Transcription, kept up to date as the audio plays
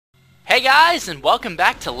Hey guys, and welcome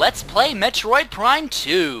back to Let's Play Metroid Prime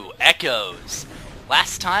 2, Echoes.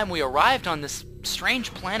 Last time we arrived on this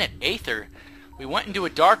strange planet Aether. We went into a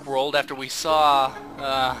dark world after we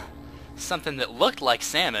saw, something that looked like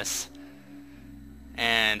Samus.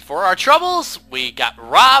 And for our troubles, we got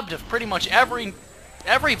robbed of pretty much every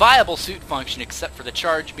viable suit function except for the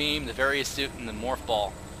charge beam, the various suit, and the morph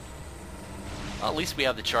ball. Well, at least we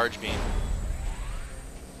have the charge beam.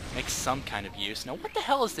 Makes some kind of use. Now, what the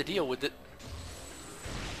hell is the deal with it?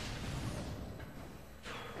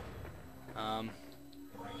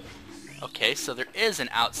 Okay, so there is an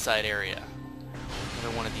outside area.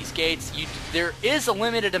 Another one of these gates. There is a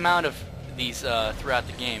limited amount of these throughout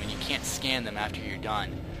the game, and you can't scan them after you're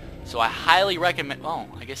done. So I highly recommend... Oh,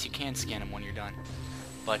 I guess you can scan them when you're done.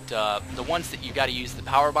 But the ones that you got to use the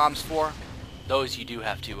power bombs for, those you do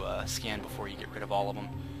have to scan before you get rid of all of them.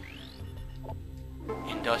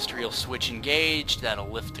 Industrial switch engaged. That'll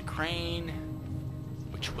lift the crane,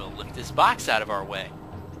 which will lift this box out of our way.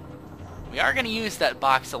 We are going to use that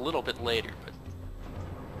box a little bit later, but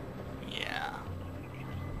yeah.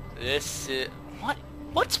 This is...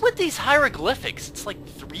 What's with these hieroglyphics? It's like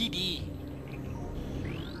 3D.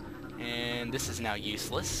 And this is now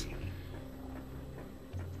useless.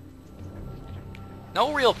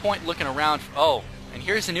 No real point looking around. Oh, and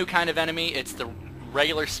here's a new kind of enemy. It's the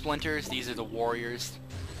regular splinters. These are the warriors.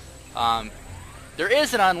 There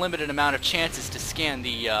is an unlimited amount of chances to scan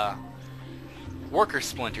the worker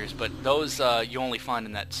splinters, but those you only find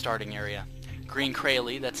in that starting area. Green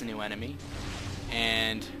Kraly, that's a new enemy.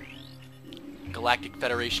 And Galactic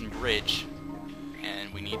Federation Bridge.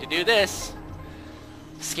 And we need to do this.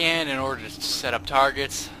 Scan in order to set up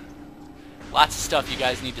targets. Lots of stuff you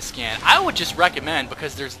guys need to scan. I would just recommend,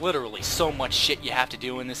 because there's literally so much shit you have to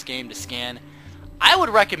do in this game to scan, I would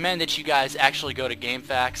recommend that you guys actually go to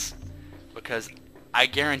GameFAQs, because I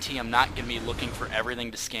guarantee I'm not going to be looking for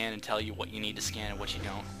everything to scan and tell you what you need to scan and what you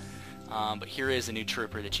don't. But here is a new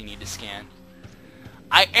trooper that you need to scan.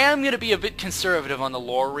 I am going to be a bit conservative on the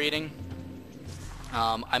lore reading.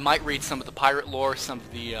 I might read some of the pirate lore, some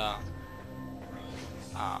of the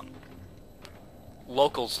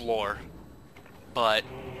locals lore, but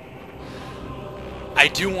I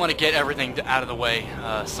do want to get everything out of the way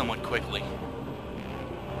somewhat quickly.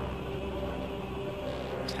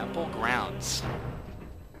 Temple Grounds.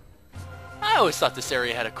 I always thought this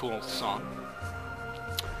area had a cool song.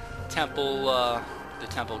 The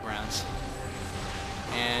Temple Grounds.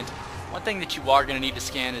 And one thing that you are going to need to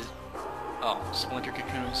scan is... Oh, Splinter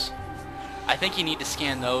Cocoons. I think you need to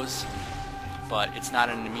scan those, but it's not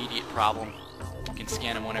an immediate problem. You can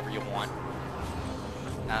scan them whenever you want.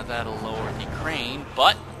 Now that'll lower the crane,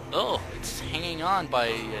 but... Oh, it's hanging on by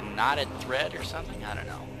a knotted thread or something? I don't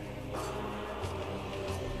know.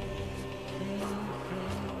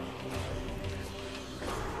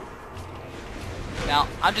 Now,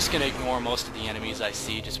 I'm just going to ignore most of the enemies I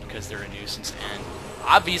see just because they're a nuisance, and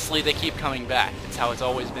obviously they keep coming back. It's how it's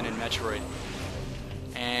always been in Metroid.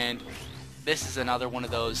 And this is another one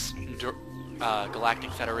of those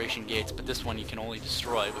Galactic Federation gates, but this one you can only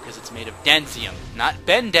destroy because it's made of densium. Not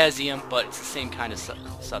bendesium, but it's the same kind of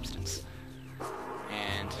substance.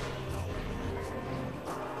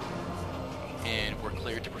 And we're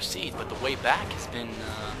cleared to proceed, but the way back has been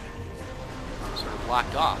sort of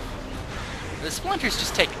blocked off. The splinters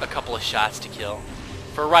just take a couple of shots to kill.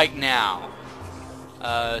 For right now.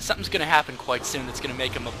 Something's going to happen quite soon that's going to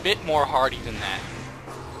make them a bit more hardy than that.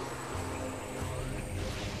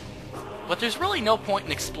 But there's really no point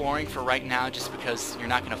in exploring for right now just because you're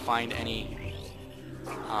not going to find any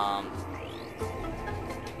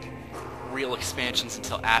real expansions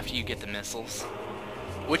until after you get the missiles.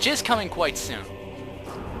 Which is coming quite soon.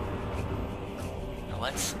 Now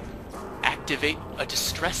let's activate a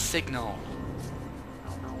distress signal.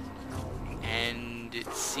 And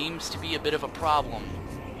it seems to be a bit of a problem.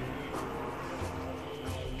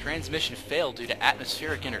 Transmission failed due to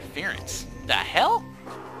atmospheric interference. The hell?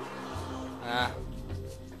 Well,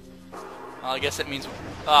 I guess that means...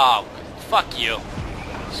 Oh, fuck you.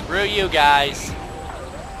 Screw you guys.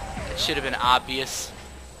 It should have been obvious.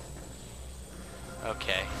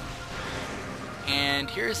 Okay. And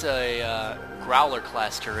here's a Growler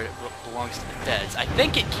class turret. It belongs to the Feds. I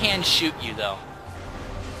think it can shoot you, though.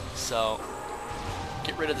 So...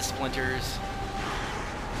 Get rid of the splinters.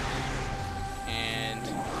 And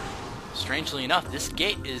strangely enough, this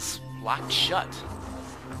gate is locked shut.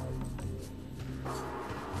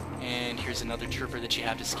 And here's another trooper that you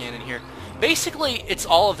have to scan in here. Basically, it's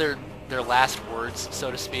all of their last words, so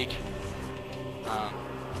to speak.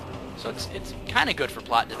 So it's kind of good for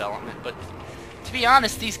plot development, but to be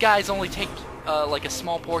honest, these guys only take like a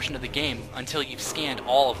small portion of the game until you've scanned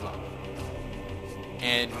all of them.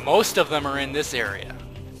 And most of them are in this area.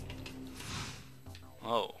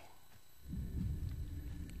 Oh.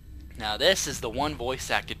 Now this is the one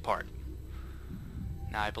voice-acted part.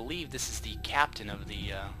 Now I believe this is the captain of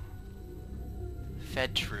the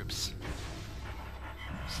Fed troops.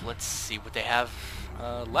 So let's see what they have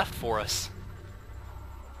left for us.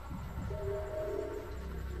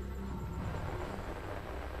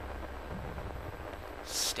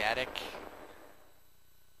 Static.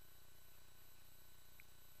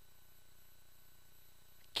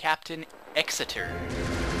 Captain Exeter.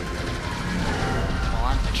 While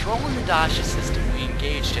on patrol in the Dasha system, we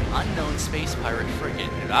engaged an unknown space pirate frigate.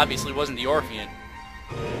 It obviously wasn't the Orphean.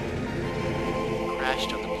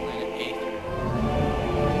 Crashed on the planet Aether.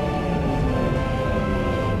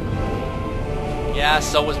 Yeah,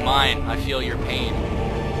 so was mine. I feel your pain.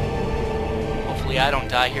 Hopefully I don't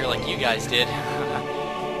die here like you guys did.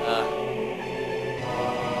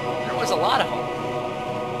 There was a lot of them.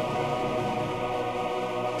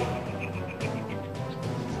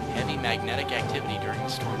 Heavy magnetic activity during the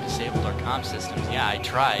storm disabled our comm systems. Yeah, I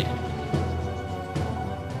tried.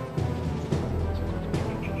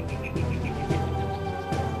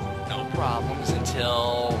 No problems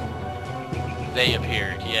until they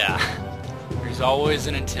appeared. Yeah. There's always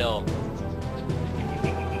an until.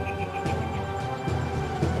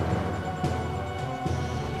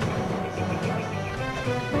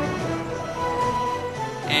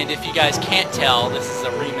 And if you guys can't tell, this is a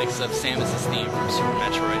remix of Samus's theme from Super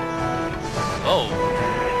Metroid. Oh,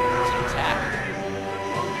 it's an attack.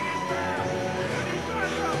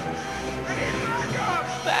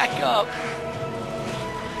 Back up!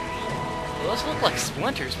 Well, those look like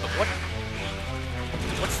splinters, but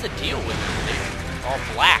what's the deal with them? They're all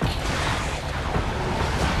black.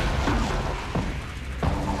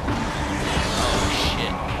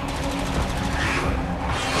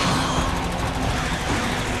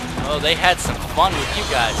 Oh, they had some fun with you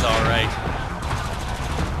guys, alright.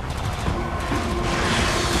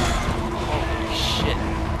 Holy shit.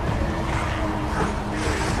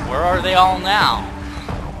 Where are they all now?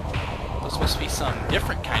 Those must be some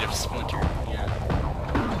different kind of splinter. Yeah.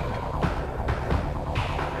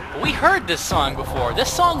 But we heard this song before. This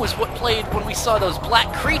song was what played when we saw those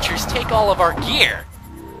black creatures take all of our gear.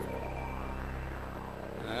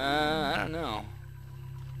 I don't know.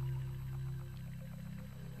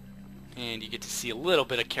 And you get to see a little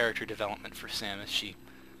bit of character development for Samus.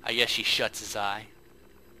 I guess she shuts his eye.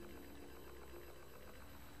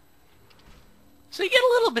 So you get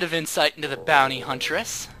a little bit of insight into the bounty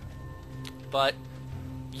huntress. But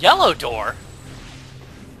Yellow Door,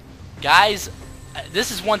 guys,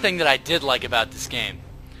 this is one thing that I did like about this game.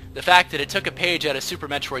 The fact that it took a page out of Super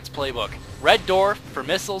Metroid's playbook. Red door for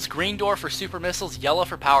missiles, green door for super missiles, yellow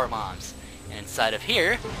for power bombs. And inside of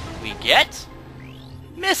here, we get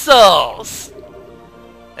missiles!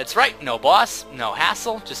 That's right, no boss, no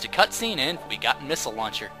hassle, just a cutscene, and we got a missile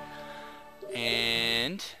launcher.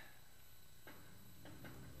 And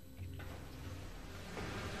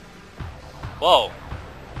whoa.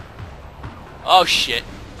 Oh shit.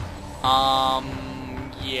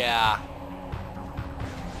 Yeah.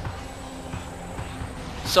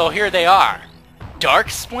 So here they are. Dark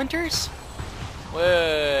splinters?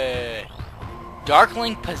 Wait.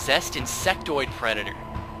 Darkling possessed insectoid predator.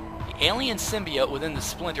 The alien symbiote within the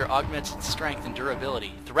splinter augments its strength and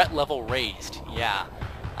durability. Threat level raised. Yeah,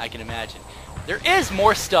 I can imagine. There is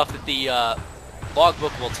more stuff that the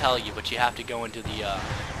logbook will tell you, but you have to go into the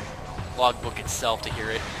logbook itself to hear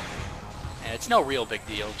it. And it's no real big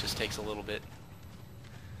deal, it just takes a little bit.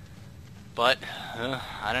 But,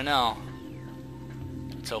 I don't know.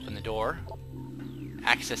 Let's open the door.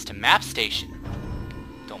 Access to map station.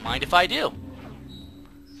 Don't mind if I do.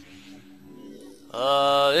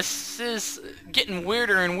 This is getting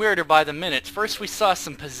weirder and weirder by the minute. First we saw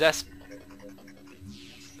some possessed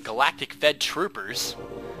galactic fed troopers.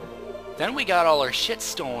 Then we got all our shit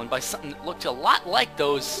stolen by something that looked a lot like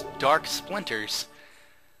those dark splinters.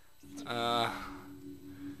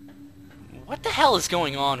 What the hell is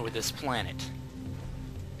going on with this planet?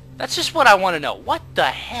 That's just what I want to know. What the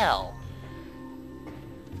hell?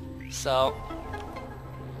 So,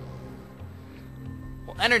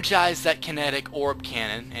 we'll energize that kinetic orb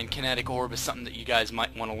cannon, and kinetic orb is something that you guys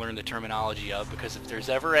might want to learn the terminology of, because if there's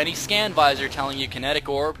ever any scan visor telling you kinetic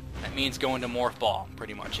orb, that means go into morph ball,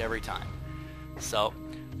 pretty much every time. So,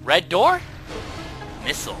 red door,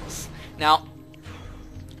 missiles. Now,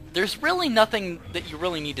 there's really nothing that you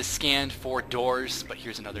really need to scan for doors, but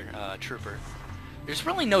here's another trooper. There's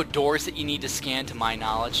really no doors that you need to scan to my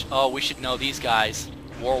knowledge. Oh, we should know these guys.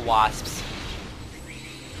 War wasps.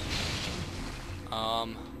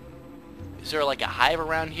 Is there like a hive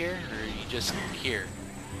around here, or are you just here?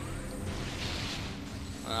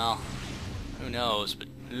 Well, who knows, but...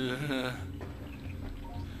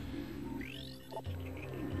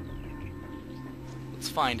 Let's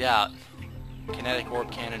find out. Kinetic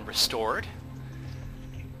orb cannon restored.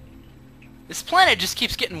 This planet just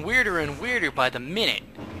keeps getting weirder and weirder by the minute.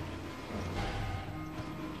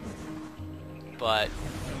 But...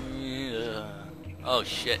 oh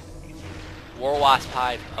shit. War Wasp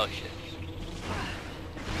Hive. Oh shit.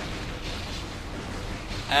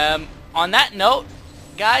 On that note,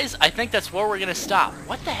 guys, I think that's where we're gonna stop.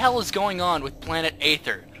 What the hell is going on with Planet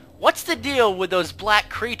Aether? What's the deal with those black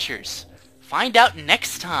creatures? Find out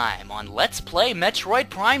next time on Let's Play Metroid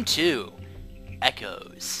Prime 2.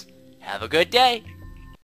 Echoes. Have a good day.